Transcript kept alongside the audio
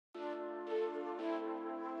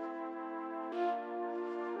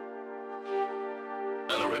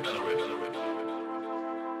Random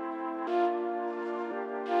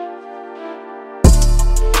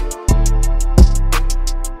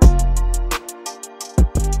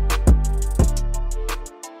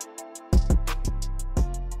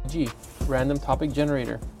Topic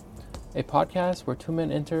Generator, a podcast where two men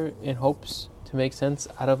enter in hopes to make sense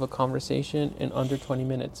out of a conversation in under 20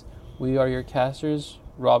 minutes. We are your casters,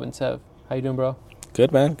 Rob and Sev. How you doing, bro?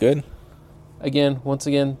 Good, man. Good. Once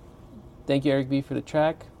again, thank you, Eric B, for the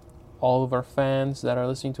track. All of our fans that are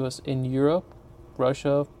listening to us in Europe,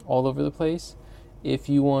 Russia, all over the place. If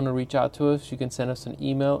you want to reach out to us, you can send us an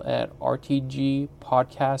email at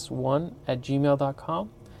rtgpodcast1@gmail.com.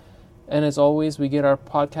 And as always, we get our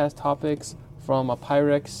podcast topics from a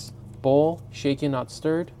Pyrex bowl, shaken, not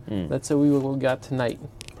stirred. Let's see what we got tonight.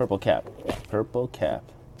 Purple cap. Purple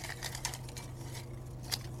cap.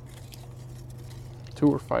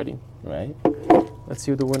 Two are fighting. Right? Let's see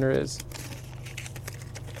who the winner is.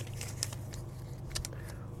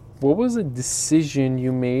 What was a decision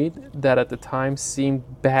you made that at the time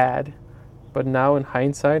seemed bad, but now in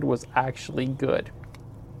hindsight was actually good?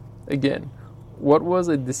 Again, what was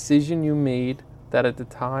a decision you made that at the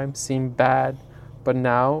time seemed bad, but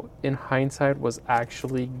now in hindsight was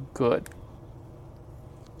actually good?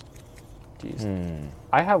 Jeez.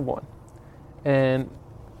 I have one. And,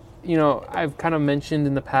 you know, I've kind of mentioned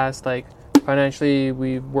in the past, like, financially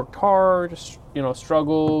we've worked hard, you know,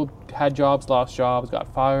 struggled, had jobs, lost jobs, got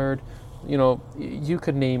fired, you know, you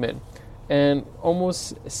could name it. And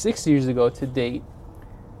almost 6 years ago to date,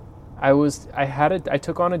 I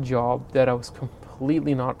took on a job that I was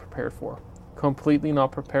completely not prepared for.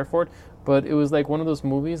 But it was like one of those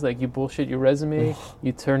movies, like you bullshit your resume,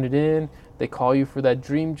 you turn it in, they call you for that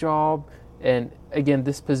dream job. And again,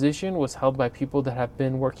 this position was held by people that have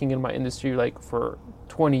been working in my industry like for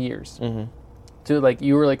 20 years. To like,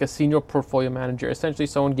 you were like a senior portfolio manager. Essentially,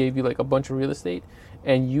 someone gave you like a bunch of real estate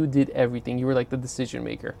and you did everything. You were like the decision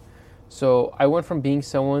maker. So I went from being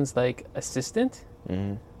someone's like assistant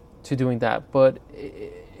to doing that. But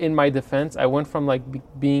in my defense, I went from like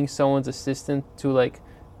being someone's assistant to like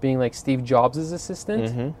being like Steve Jobs'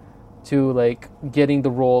 assistant to like getting the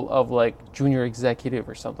role of like junior executive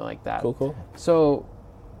or something like that. Cool. So,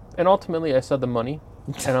 and ultimately I saw the money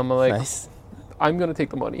and I'm like, nice. I'm going to take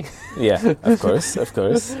the money. Yeah, of course. That's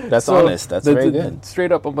so honest. That's very good.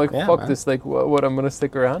 Straight up, I'm like, fuck man. This. Like, what? I'm going to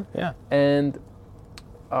stick around. Yeah. And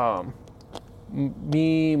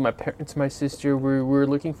me, my parents, my sister, we were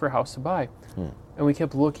looking for a house to buy. And we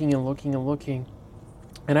kept looking. And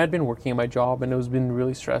I'd been working at my job, and it was been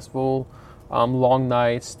really stressful. Long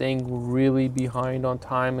nights, staying really behind on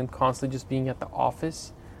time, and constantly just being at the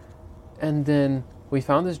office. And then we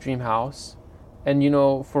found this dream house. And, you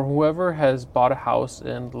know, for whoever has bought a house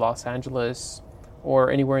in Los Angeles or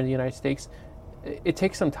anywhere in the United States, it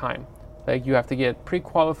takes some time. Like, you have to get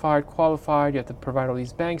pre-qualified, qualified. You have to provide all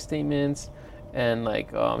these bank statements and, like,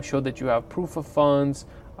 show that you have proof of funds.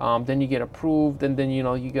 Then you get approved, and then, you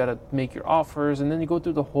know, you got to make your offers. And then you go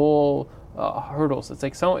through the whole hurdles. It's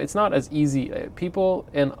like, it's not as easy. People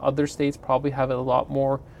in other states probably have it a lot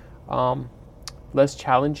more less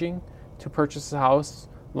challenging to purchase a house.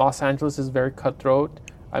 Los Angeles is very cutthroat.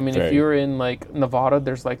 I mean, if you're in like Nevada,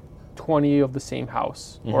 there's like 20 of the same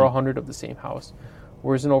house or 100 of the same house.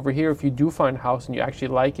 Whereas in over here, if you do find a house and you actually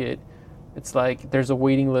like it, it's like there's a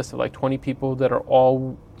waiting list of like 20 people that are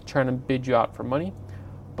all trying to bid you out for money.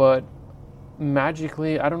 But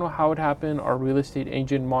magically, I don't know how it happened. Our real estate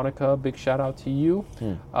agent, Monica, big shout out to you.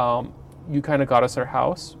 You kind of got us our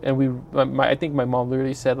house. And I think my mom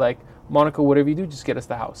literally said like, Monica, whatever you do, just get us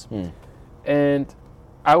the house. And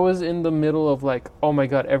I was in the middle of like, oh my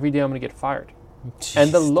God, every day I'm going to get fired. Jeez,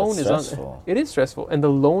 and the loan is it is stressful. And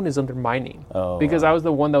the loan is under my name. Because I was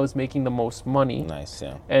the one that was making the most money. Nice,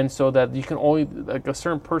 yeah. And so that you can only, like a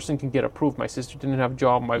certain person can get approved. My sister didn't have a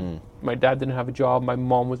job. My dad didn't have a job. My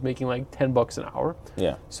mom was making like $10 an hour.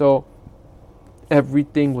 Yeah. So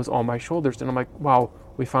everything was on my shoulders. And I'm like, wow,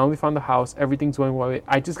 we finally found the house. Everything's going my way.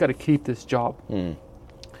 I just got to keep this job.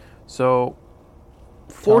 So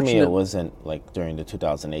Tell me it wasn't like during the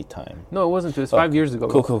 2008 time. No, it wasn't. It was 5 years ago.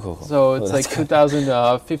 Cool. So it's like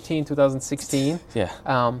 2015, 2016. Yeah.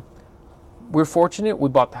 We're fortunate we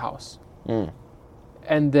bought the house.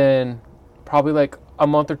 And then probably like a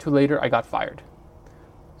month or two later, I got fired.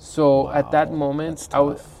 So at that moment, I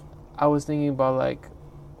was thinking about like,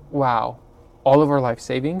 wow, all of our life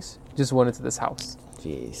savings just went into this house.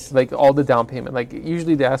 Jeez. Like all the down payment. Like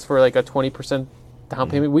usually they ask for like a 20% down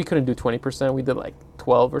payment. We couldn't do 20%. We did like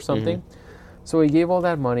 12 or something. So we gave all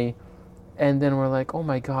that money, and then we're like, oh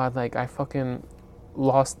my God, like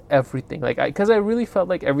lost everything. Like, because I really felt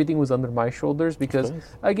like everything was under my shoulders because,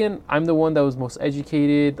 again, I'm the one that was most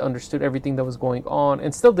educated, understood everything that was going on,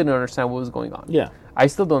 and still didn't understand what was going on. Yeah. I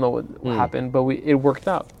still don't know what happened, but it worked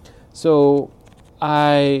out. So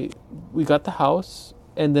we got the house,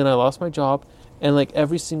 and then I lost my job, and like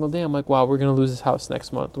every single day I'm like, wow, we're going to lose this house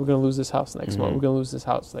next month. We're going to lose this house next month. We're going to lose this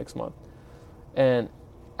house next month. And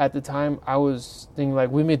at the time, I was thinking, like,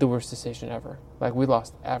 we made the worst decision ever. Like, we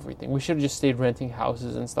lost everything. We should have just stayed renting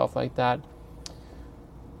houses and stuff like that.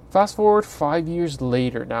 Fast forward 5 years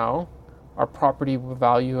later now, our property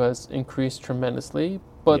value has increased tremendously.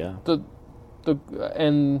 But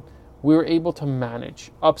and we were able to manage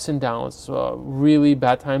ups and downs, really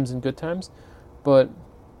bad times and good times. But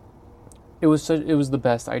it was the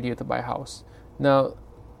best idea to buy a house. Now,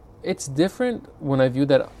 it's different when I view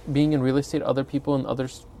that being in real estate, other people in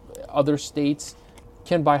other states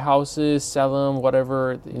can buy houses, sell them,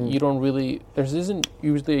 whatever. You don't really, there isn't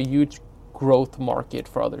usually a huge growth market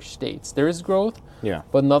for other states. There is growth,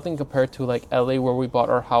 but nothing compared to like LA, where we bought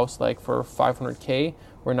our house like for $500K,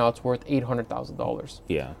 where now it's worth $800,000.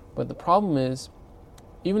 Yeah. But the problem is,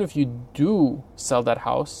 even if you do sell that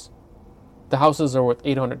house, the houses are worth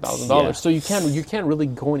 $800,000. So you can't really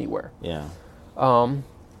go anywhere. Yeah.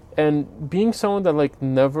 And being someone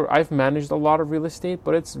that I've managed a lot of real estate,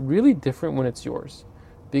 but it's really different when it's yours,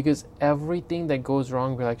 because everything that goes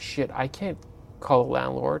wrong, we're like, shit, I can't call a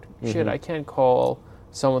landlord. Shit, I can't call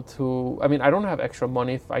someone I don't have extra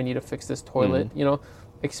money if I need to fix this toilet.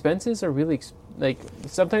 Expenses are really,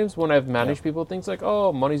 sometimes when I've managed people, things like,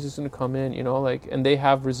 oh, money's just going to come in, and they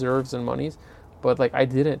have reserves and monies, but I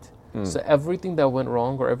didn't. So everything that went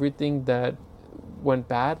wrong or everything that went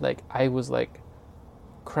bad, I was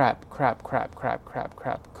crap constantly.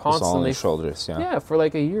 It's all on your shoulders, Yeah, for a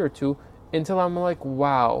year or two, until I'm like,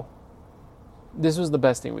 wow, this was the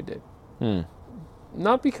best thing we did.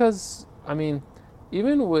 Not because,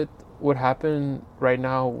 even with what happened right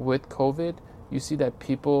now with COVID, you see that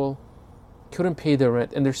people couldn't pay their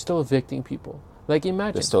rent and they're still evicting people.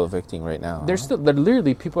 Imagine. They're still evicting right now.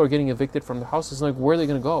 Literally, people are getting evicted from the houses. Where are they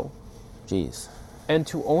going to go? Jeez. And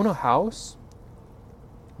to own a house,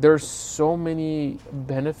 there's so many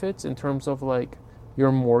benefits in terms of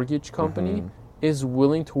your mortgage company is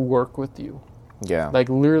willing to work with you. Yeah.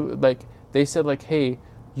 Literally, they said hey,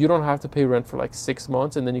 you don't have to pay rent for 6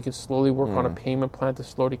 months, and then you can slowly work on a payment plan to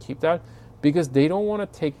slowly keep that, because they don't want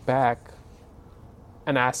to take back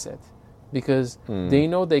an asset, because they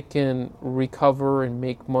know they can recover and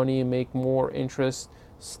make money and make more interest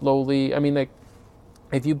slowly.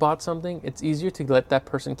 If you bought something, it's easier to let that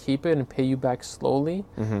person keep it and pay you back slowly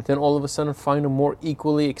than all of a sudden find a more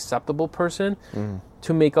equally acceptable person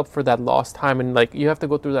to make up for that lost time. And you have to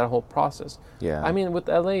go through that whole process. Yeah. With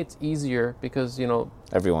LA, it's easier because,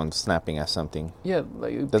 everyone's snapping at something. Yeah.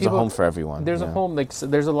 There's a home for everyone. There's a home.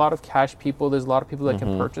 There's a lot of cash people. There's a lot of people that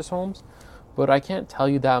can purchase homes. But I can't tell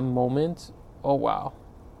you that moment, oh, wow.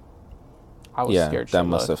 I was scared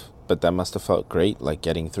shitless. But that must have felt great,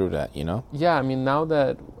 getting through that, Yeah, now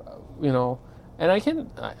that, and I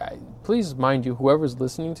please mind you, whoever's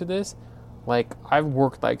listening to this, I've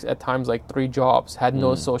worked, at times, 3 jobs, had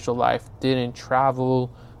no social life, didn't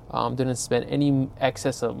travel, didn't spend any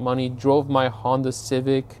excess of money, drove my Honda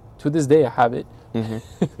Civic. To this day, I have it.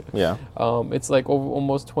 Yeah. It's,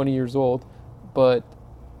 almost 20 years old, but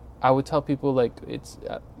I would tell people,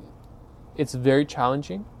 it's very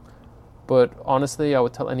challenging. But honestly, I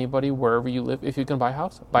would tell anybody, wherever you live, if you can buy a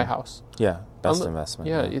house, buy a house. Yeah, best investment.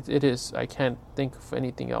 Yeah, it is. I can't think of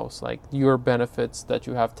anything else. Your benefits that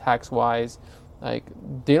you have tax-wise, they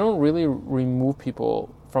don't really remove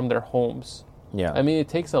people from their homes. Yeah. It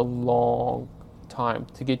takes a long time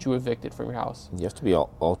to get you evicted from your house. You have to be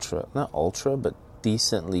not ultra, but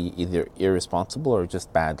decently either irresponsible or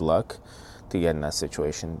just bad luck to get in that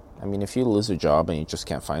situation. If you lose a job and you just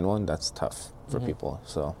can't find one, that's tough for people.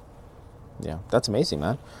 So... yeah, that's amazing,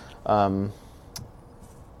 man.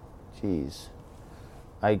 Jeez.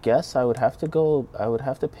 I guess I would have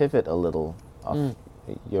to pivot a little off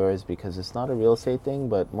yours, because it's not a real estate thing,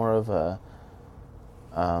 but more of a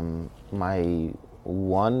my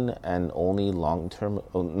one and only long-term,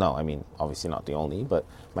 obviously not the only, but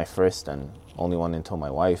my first and only one until my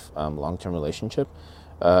wife, long-term relationship,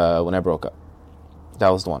 when I broke up. That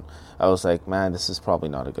was the one. I was like, man, this is probably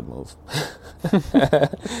not a good move.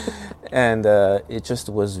 And it just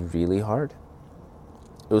was really hard.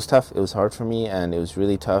 It was tough. It was hard for me, and it was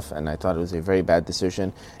really tough, and I thought it was a very bad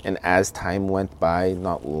decision. And as time went by,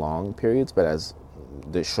 not long periods, but as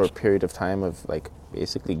the short period of time of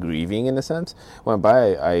basically grieving in a sense went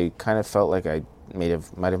by, I kind of felt like I might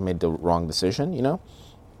have made the wrong decision,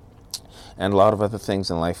 and a lot of other things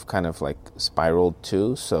in life kind of like spiraled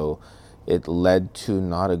too. So it led to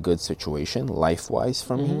not a good situation life-wise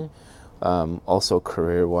for me. Also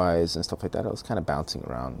career-wise and stuff like that. I was kind of bouncing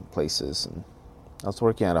around places, and I was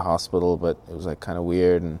working at a hospital, but it was like kind of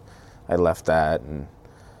weird, and I left that, and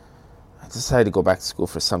I decided to go back to school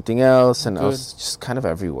for something else, and I was just kind of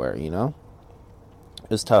everywhere, you know?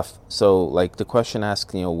 It was tough. So, like, the question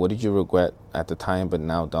asks, you know, what did you regret at the time but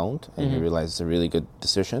now don't? And you realize it's a really good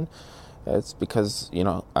decision. It's because, you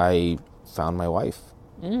know, I found my wife.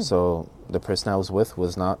 So the person I was with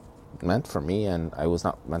was not meant for me, and I was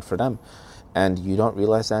not meant for them. And you don't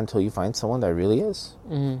realize that until you find someone that really is.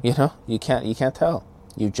 You know, you can't tell.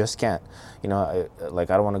 You just can't. You know, I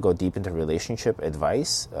don't want to go deep into relationship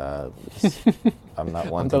advice. I'm not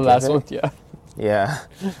one to give last it. one, yeah. Yeah,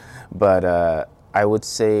 but I would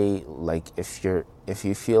say, like, if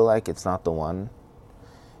you feel like it's not the one,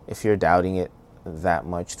 if you're doubting it that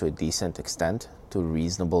much to a decent extent, to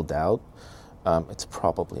reasonable doubt, it's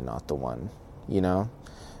probably not the one. You know,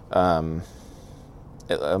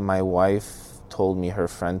 my wife told me, her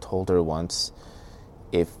friend told her once,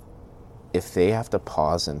 if they have to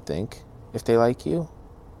pause and think if they like you,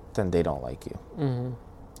 then they don't like you.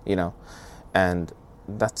 You know, and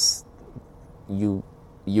that's you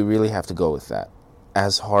really have to go with that,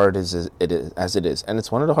 as hard as it is, and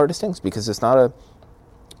it's one of the hardest things, because it's not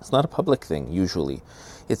a public thing. Usually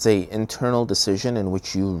it's a internal decision in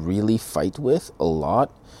which you really fight with a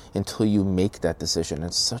lot until you make that decision.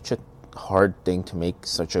 It's such a hard thing to make,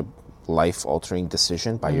 such a life-altering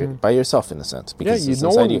decision by yourself, in a sense, because it's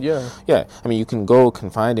inside you. Yeah, I mean, you can go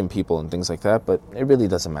confide in people and things like that, but it really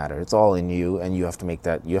doesn't matter. It's all in you, and you have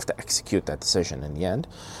to execute that decision in the end.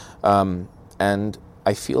 And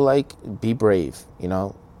I feel like, be brave. You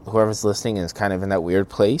know, whoever's listening is kind of in that weird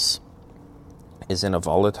place, is in a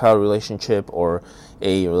volatile relationship, or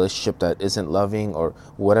a relationship that isn't loving, or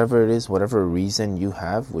whatever it is, whatever reason you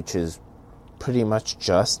have, which is pretty much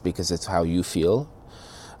just because it's how you feel,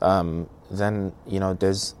 then, you know,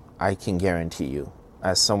 I can guarantee you,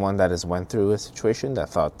 as someone that has went through a situation that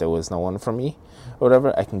thought there was no one for me, or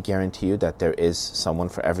whatever, I can guarantee you that there is someone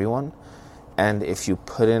for everyone. And if you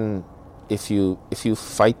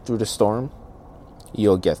fight through the storm,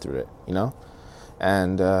 you'll get through it, you know?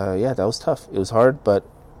 And, yeah, that was tough. It was hard, but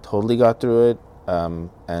totally got through it, and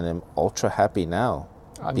I'm ultra happy now,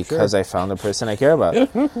 because I found the person I care about.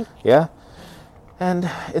 Yeah. And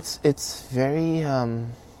it's very,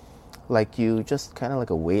 like, you just kind of like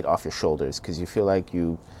a weight off your shoulders, because you feel like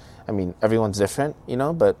everyone's different, you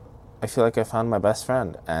know, but I feel like I found my best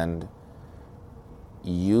friend, and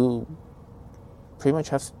you pretty much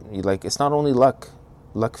have, like, it's not only luck.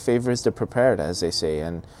 Luck favors the prepared, as they say,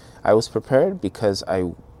 and I was prepared because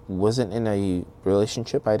I wasn't in a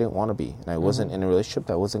relationship I didn't want to be, and I wasn't in a relationship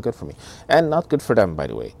that wasn't good for me, and not good for them, by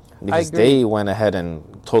the way, because they went ahead and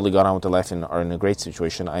totally got on with their life and are in a great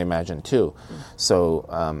situation, I imagine, too. So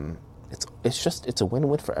it's a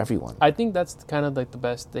win-win for everyone. I think that's kind of like the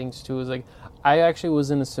best things too, is like, I actually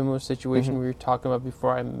was in a similar situation we were talking about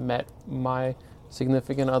before I met my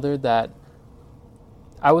significant other, that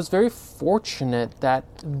I was very fortunate that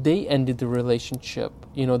they ended the relationship.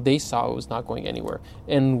 You know, they saw it was not going anywhere,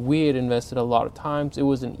 and we had invested a lot of times. It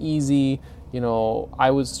wasn't easy. You know,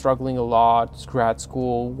 I was struggling a lot, grad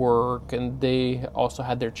school, work, and they also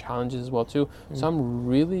had their challenges as well too. So I'm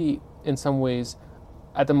really, in some ways,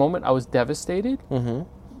 at the moment I was devastated,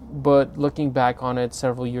 but looking back on it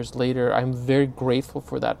several years later, I'm very grateful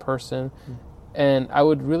for that person. And I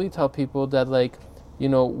would really tell people that, like, you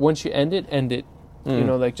know, once you end it, you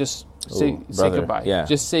know, like, just say goodbye. Yeah.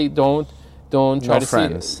 Just say, don't try to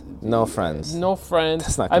see no friends.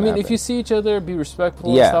 That's not gonna happen. If you see each other, be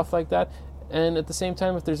respectful and stuff like that. And at the same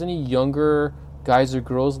time, if there's any younger guys or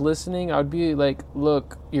girls listening, I would be like,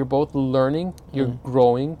 look, you're both learning, you're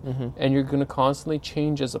growing, and you're going to constantly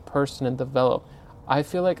change as a person and develop. I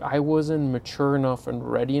feel like I wasn't mature enough and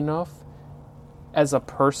ready enough as a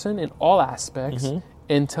person in all aspects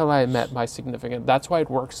until I met my significant. That's why it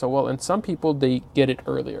works so well. And some people, they get it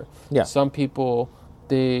earlier. Yeah. Some people,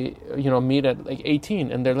 they, you know, meet at like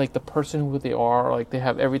 18 and they're like the person who they are, like they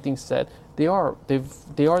have everything set. They are that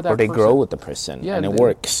person. Or they grow with the person, and it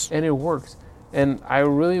works. And it works. And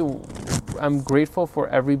I'm grateful for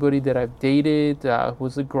everybody that I've dated,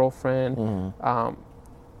 who's a girlfriend.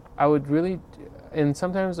 I would really, and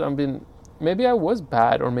sometimes maybe I was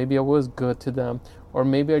bad, or maybe I was good to them, or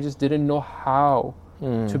maybe I just didn't know how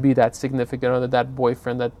to be that significant other, that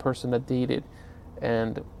boyfriend, that person that dated.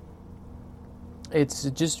 And it's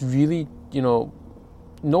just really, you know,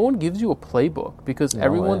 no one gives you a playbook because No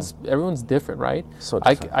everyone's different, right? So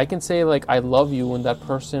different. I can say like I love you when that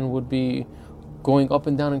person would be going up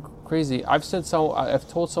and down and crazy. I've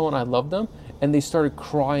told someone I love them, and they started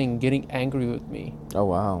crying, getting angry with me. Oh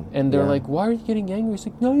wow. And they're Yeah. like, "Why are you getting angry?" It's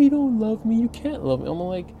like, "No, you don't love me. You can't love me." I'm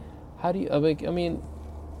like, "How do you?" I'm like, I mean,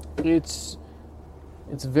 it's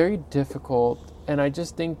very difficult, and I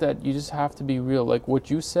just think that you just have to be real. Like what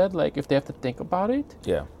you said, like if they have to think about it,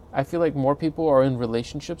 Yeah. I feel like more people are in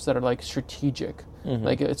relationships that are like strategic. Mm-hmm.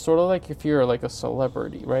 Like it's sort of like if you're like a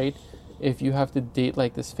celebrity, right? If you have to date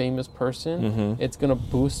like this famous person, Mm-hmm. it's gonna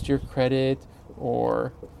boost your credit.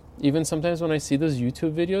 Or even sometimes when I see those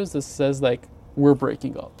YouTube videos that says like we're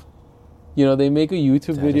breaking up, you know, they make a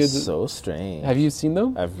YouTube That video. is so strange. Have you seen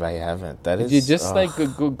them? I haven't. That is. You just ugh.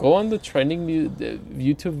 like go on the trending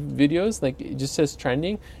YouTube videos, like it just says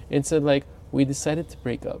trending, and said like we decided to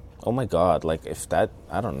break up. Oh my god! Like if that,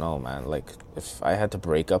 I don't know, man. Like if I had to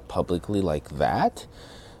break up publicly like that,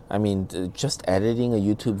 I mean, just editing a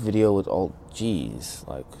YouTube video with all, geez,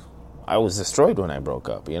 like I was destroyed when I broke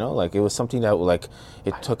up. You know, like it was something that like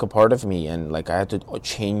it took a part of me, and like I had to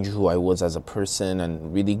change who I was as a person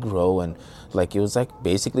and really grow. And like it was like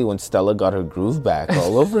basically when Stella got her groove back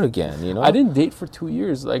all over again. You know, I didn't date for 2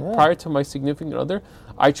 years. Like Yeah. prior to my significant other,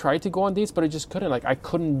 I tried to go on dates, but I just couldn't. Like I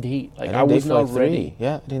couldn't date. Like I didn't date was for not like 3. ready.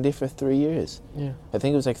 Yeah, I didn't date for 3 years. Yeah. I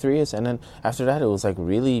think it was like 3 years, and then after that, it was like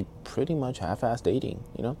really pretty much half-assed dating,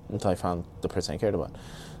 you know, until I found the person I cared about.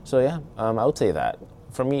 So yeah, I would say that.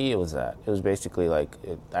 For me, it was that. It was basically like,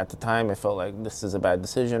 at the time, I felt like, this is a bad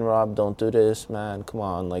decision, Rob, don't do this, man, come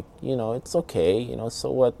on, like, you know, it's okay, you know,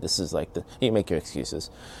 so what, this is like, you make your excuses.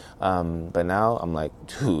 But now, I'm like,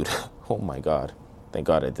 dude, oh my God, thank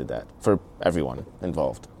God I did that, for everyone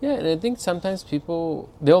involved. Yeah, and I think sometimes people,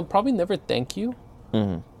 they'll probably never thank you,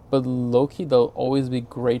 but low-key, they'll always be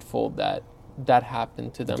grateful that that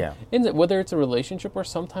happened to them. Yeah. And whether it's a relationship or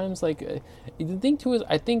sometimes, like, the thing too is,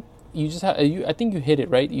 I think you just have, I think you hit it,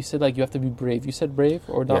 right? You said, like, you have to be brave. You said brave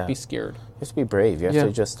or not Yeah. be scared. You have to be brave, you have Yeah.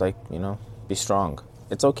 to just, like, you know, be strong.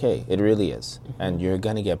 It's okay, it really is, and you're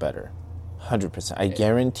gonna get better, 100%. I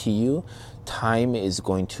guarantee you, time is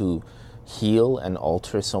going to heal and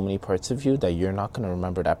alter so many parts of you that you're not going to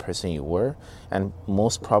remember that person you were, and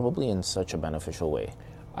most probably in such a beneficial way.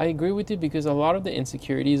 I agree with you because a lot of the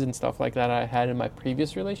insecurities and stuff like that I had in my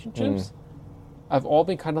previous relationships, I've all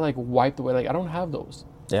been kind of like wiped away. Like I don't have those.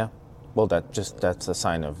 Yeah. Well, that's a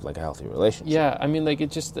sign of like a healthy relationship. Yeah, I mean, like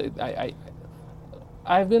it just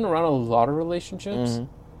I've been around a lot of relationships.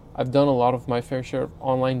 I've done a lot of my fair share of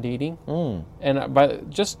online dating. And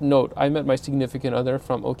just note, I met my significant other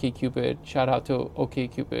from OkCupid. Shout out to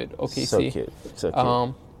OkCupid, OKC. So cute. So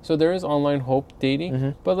cute. So there is online hope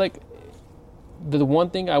dating, but like the one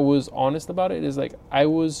thing I was honest about it is like I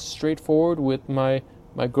was straightforward with my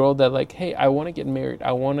girl that like, hey, I want to get married.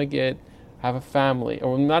 I want to have a family,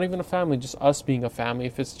 or not even a family, just us being a family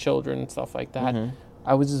if it's children and stuff like that.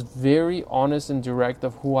 I was just very honest and direct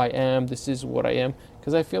of who I am. This is what I am,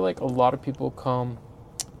 because I feel like a lot of people come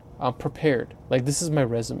prepared. Like this is my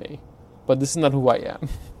resume, but this is not who I am.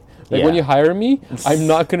 Like when you hire me, I'm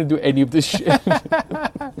not gonna do any of this shit.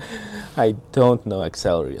 I don't know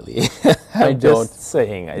Excel really. I don't. Just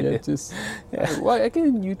saying I did. Just well, I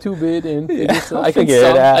can YouTube it and I'll figure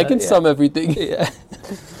it out. I can sum everything. Yeah.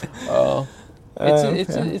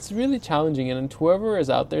 It's really challenging, and whoever is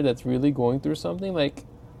out there that's really going through something, like,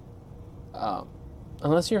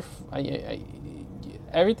 unless you're,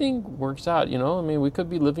 everything works out, you know. I mean, we could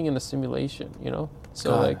be living in a simulation, you know.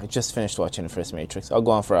 So God, like, I just finished watching the first Matrix. I'll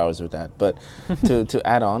go on for hours with that, but to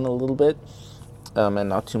add on a little bit, and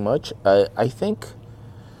not too much, I think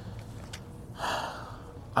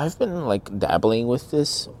I've been like dabbling with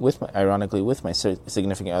this, ironically with my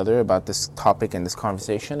significant other, about this topic and this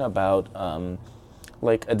conversation about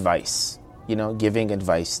like advice, you know, giving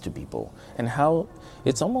advice to people, and how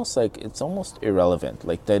it's almost irrelevant.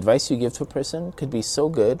 Like the advice you give to a person could be so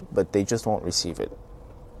good, but they just won't receive it.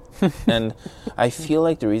 And I feel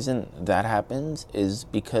like the reason that happens is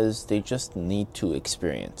because they just need to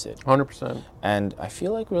experience it. 100%. And I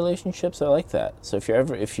feel like relationships are like that. So if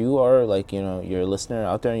you are like, you know, you're a listener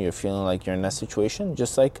out there and you're feeling like you're in that situation,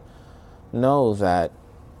 just like know that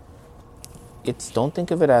don't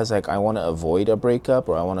think of it as like I want to avoid a breakup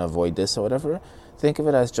or I want to avoid this or whatever. Think of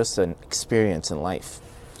it as just an experience in life.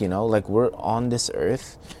 You know, like we're on this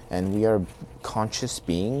earth and we are conscious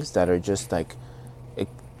beings that are just like,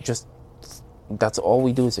 that's all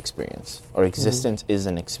we do is experience. Our existence is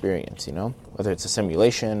an experience, you know, whether it's a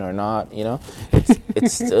simulation or not, you know,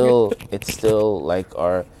 it's still like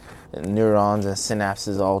our neurons and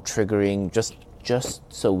synapses all triggering just just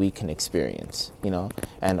so we can experience, you know,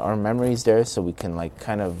 and our memory's there so we can like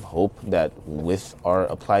kind of hope that with our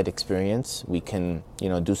applied experience we can, you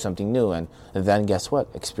know, do something new, and then guess what,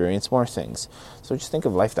 experience more things. So just think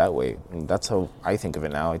of life that way. And that's how I think of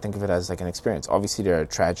it now. I think of it as like an experience. Obviously there are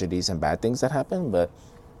tragedies and bad things that happen, but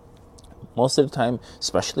most of the time,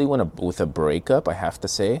 especially with a breakup, I have to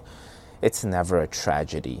say, it's never a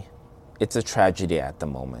tragedy. It's a tragedy at the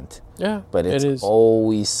moment. Yeah, but it's it is.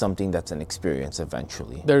 always something that's an experience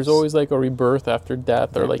eventually. There's always like a rebirth after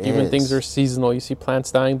death, or like even is. things are seasonal. You see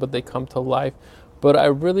plants dying, but they come to life. But I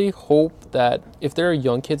really hope that if there are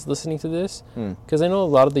young kids listening to this, because I know a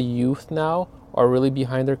lot of the youth now are really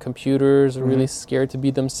behind their computers, are really scared to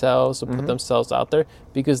be themselves, to put themselves out there,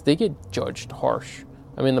 because they get judged harsh.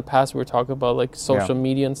 I mean, in the past we were talking about like social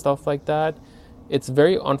media and stuff like that. It's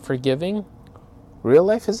very unforgiving. Real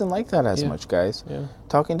life isn't like that as much, guys. Yeah.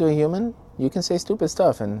 Talking to a human, you can say stupid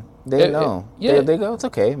stuff and they know. They go, it's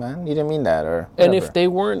okay, man. You didn't mean that, or whatever. And if they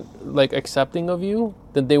weren't like accepting of you,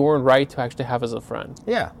 then they weren't right to actually have as a friend.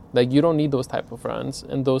 Yeah. Like, you don't need those type of friends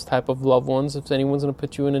and those type of loved ones. If anyone's going to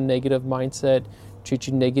put you in a negative mindset, treat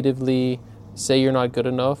you negatively, say you're not good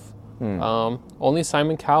enough, only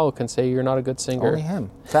Simon Cowell can say you're not a good singer. Only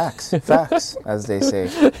him. Facts. Facts, as they say.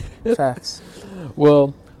 Facts.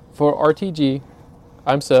 Well, for RTG,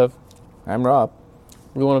 I'm Sev. I'm Rob.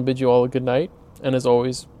 We want to bid you all a good night. And as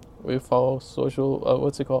always, we follow social,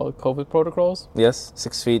 COVID protocols. Yes,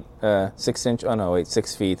 6 feet, 6 inch,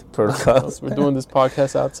 6 feet protocols. We're doing this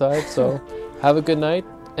podcast outside. So have a good night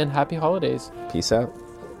and happy holidays. Peace out.